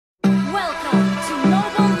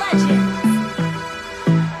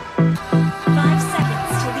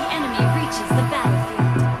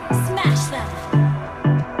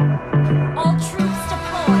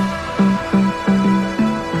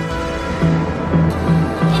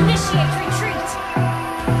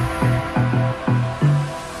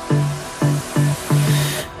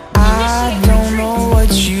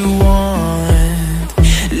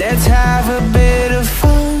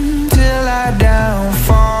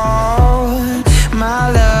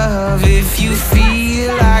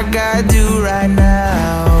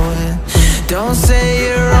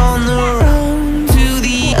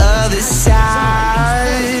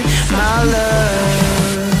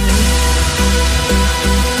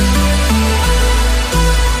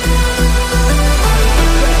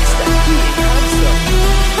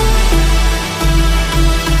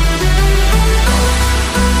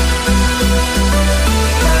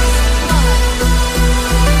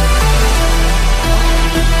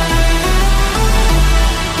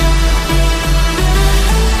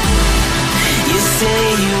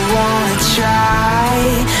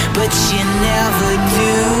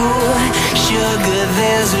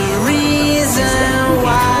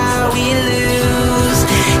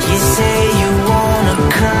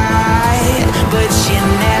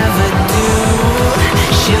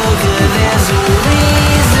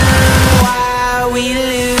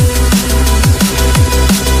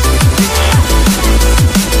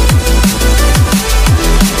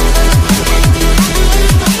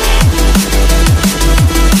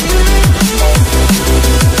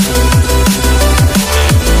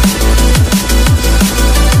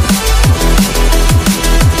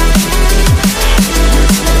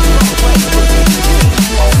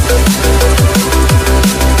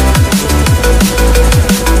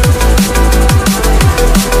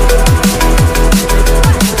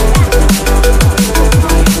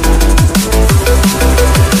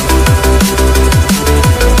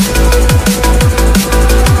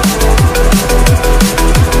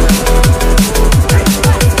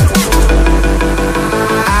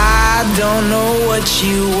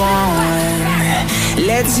on.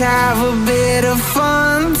 Let's have a bit of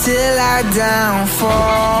fun till our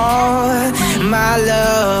downfall. My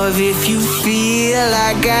love, if you feel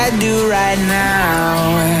like I do right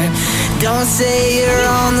now, don't say you're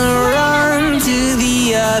on the run to the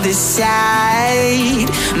other side.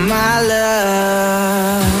 My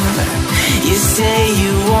love, you say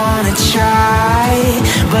you wanna try,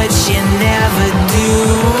 but you never do.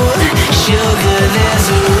 Sugar, there's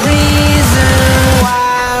a reason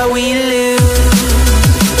why we lose.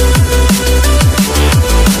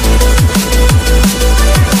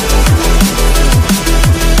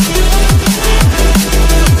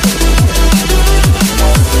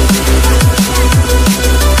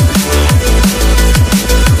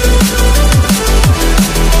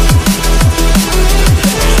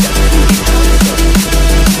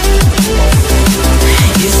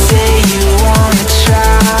 You say you wanna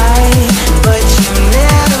try, but you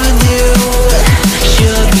never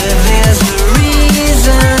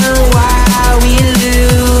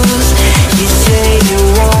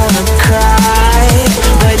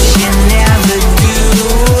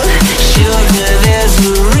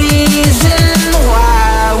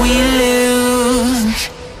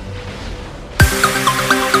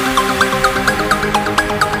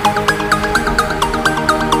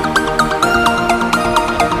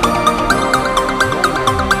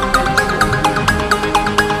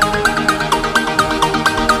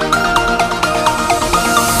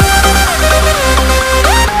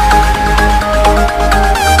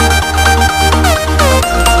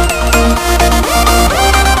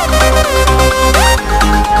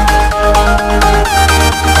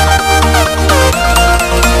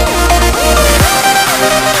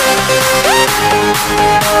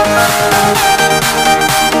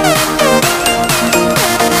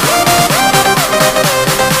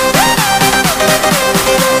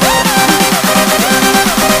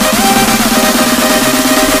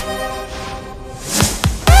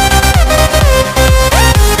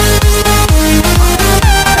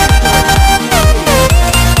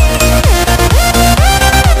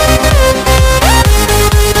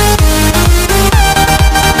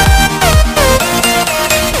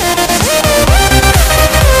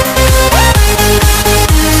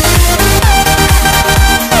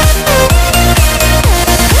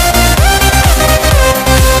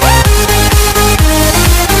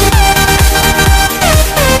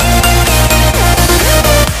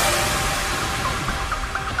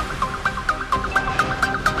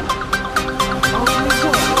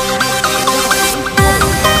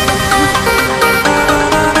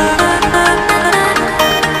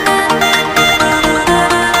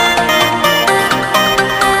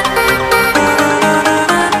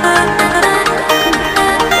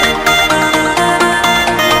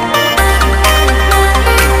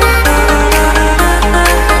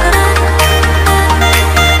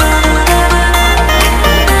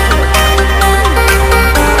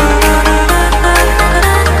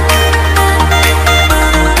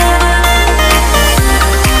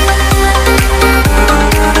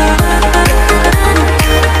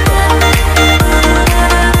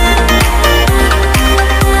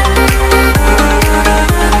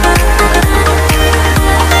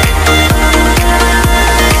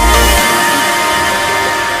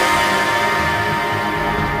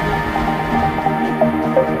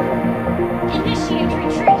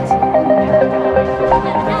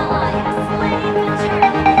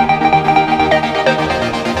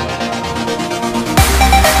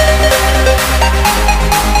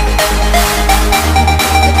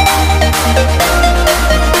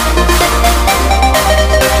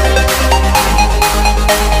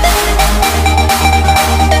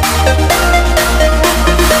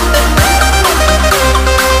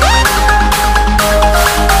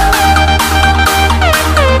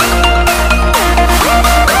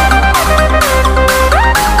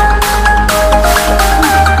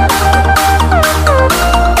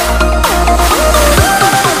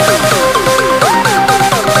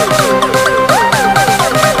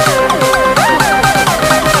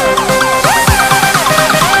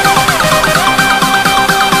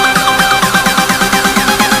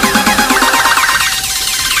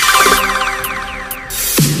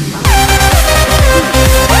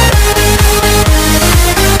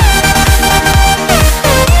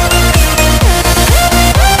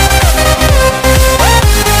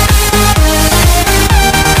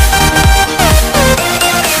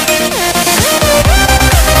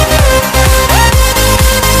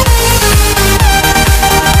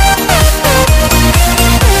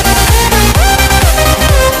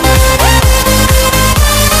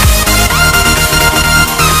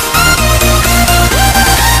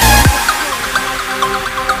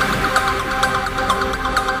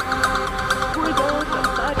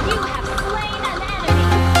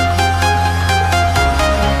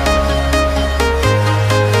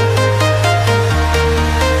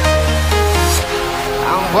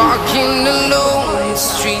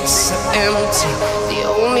empty. The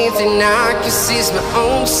only thing I can see is my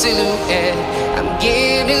own silhouette. I'm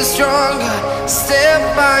getting stronger, step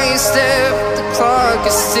by step. The clock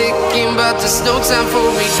is ticking, but there's no time for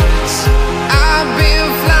regrets. I've been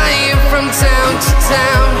flying from town to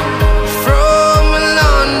town, from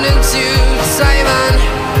London to Taiwan.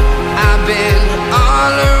 I've been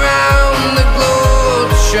all around the globe,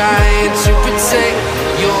 trying to protect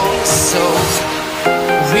your soul.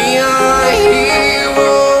 We are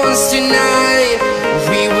heroes tonight.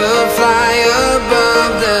 We will fly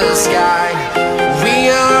above the sky. We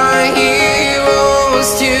are heroes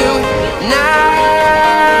tonight.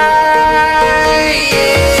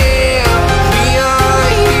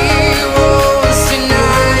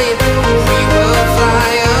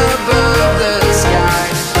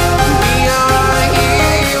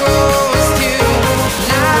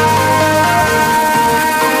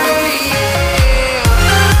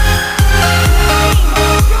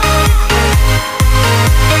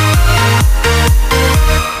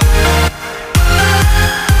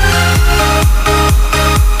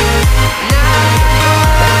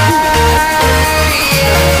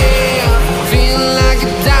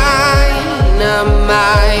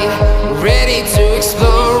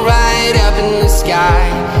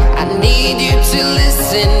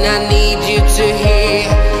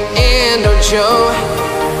 Show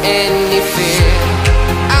any fear.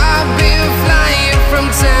 I've been flying from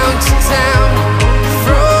town to town,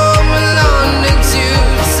 from London to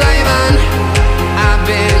Taiwan. I've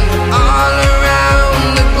been all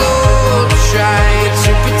around the globe, trying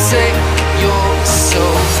to protect your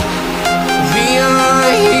soul. We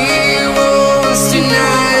are heroes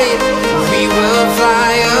tonight. We will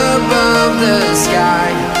fly above the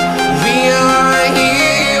sky. We are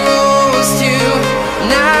heroes tonight.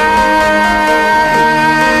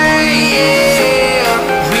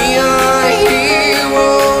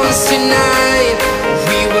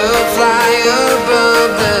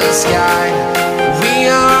 Sky. We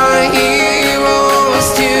are heroes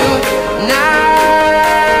tonight.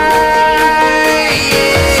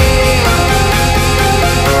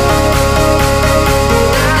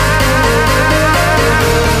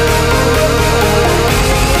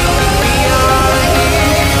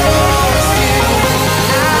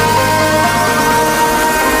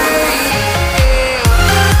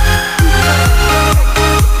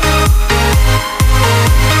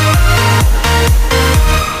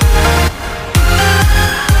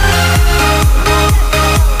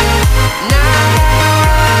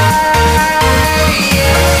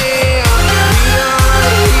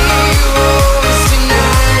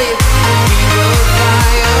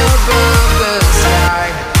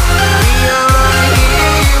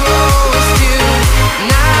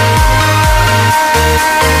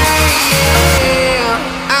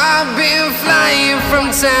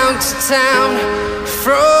 Town to town,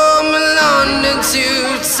 from London to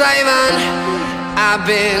Taiwan. I've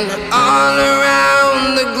been all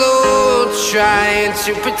around the globe, trying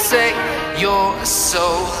to protect your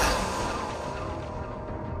soul.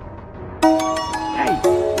 Hey,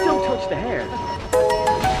 don't touch the hair.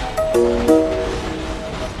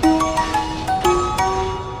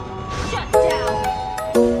 Shut down.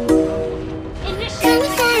 Come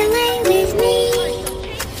and fly away with me.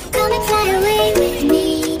 Come and fly away with me.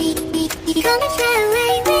 Come and fly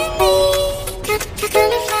away with me.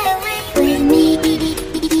 Come and fly away with me.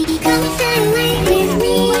 Come and fly away with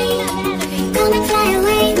me. Come and fly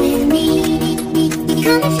away with me.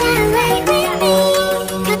 Come and fly away with me.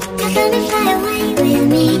 Come and fly away with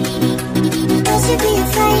me. Don't you be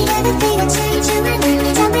afraid, everything will change you and me.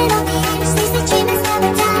 Jumping on the edge, these the dreamers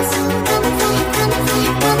never die. So come and fly, come and fly,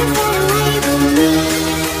 come and fly away with me.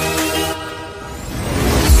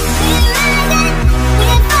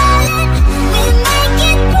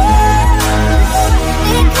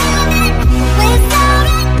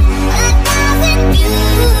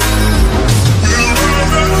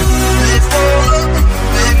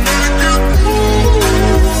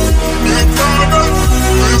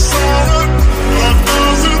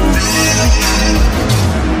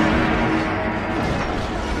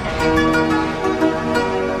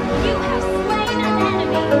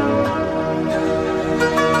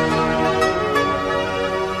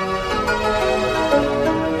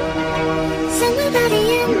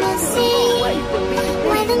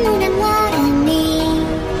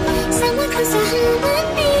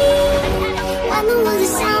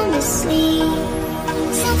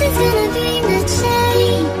 Something's gonna bring the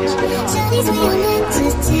change. Journeys we are meant to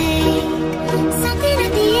take. Something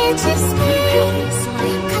at the edge of space,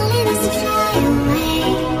 calling us to fly away.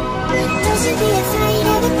 Don't you be afraid,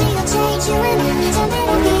 everything will change. You and I, jumping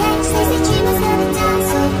on the edge, they say dreamers never die.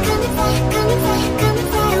 So come and fly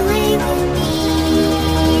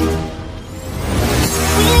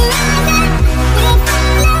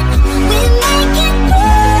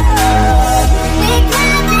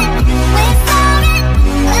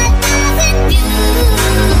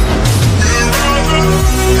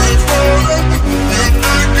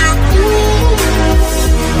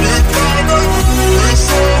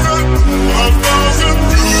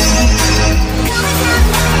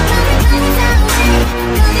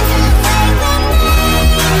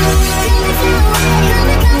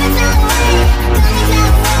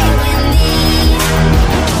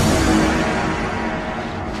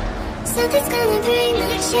Nothing's gonna bring the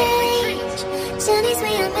change. Journeys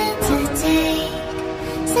we are meant to take.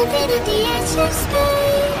 Something at the edge of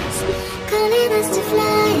space, calling us to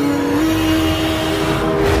fly away.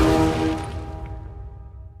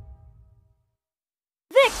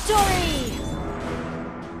 Victory!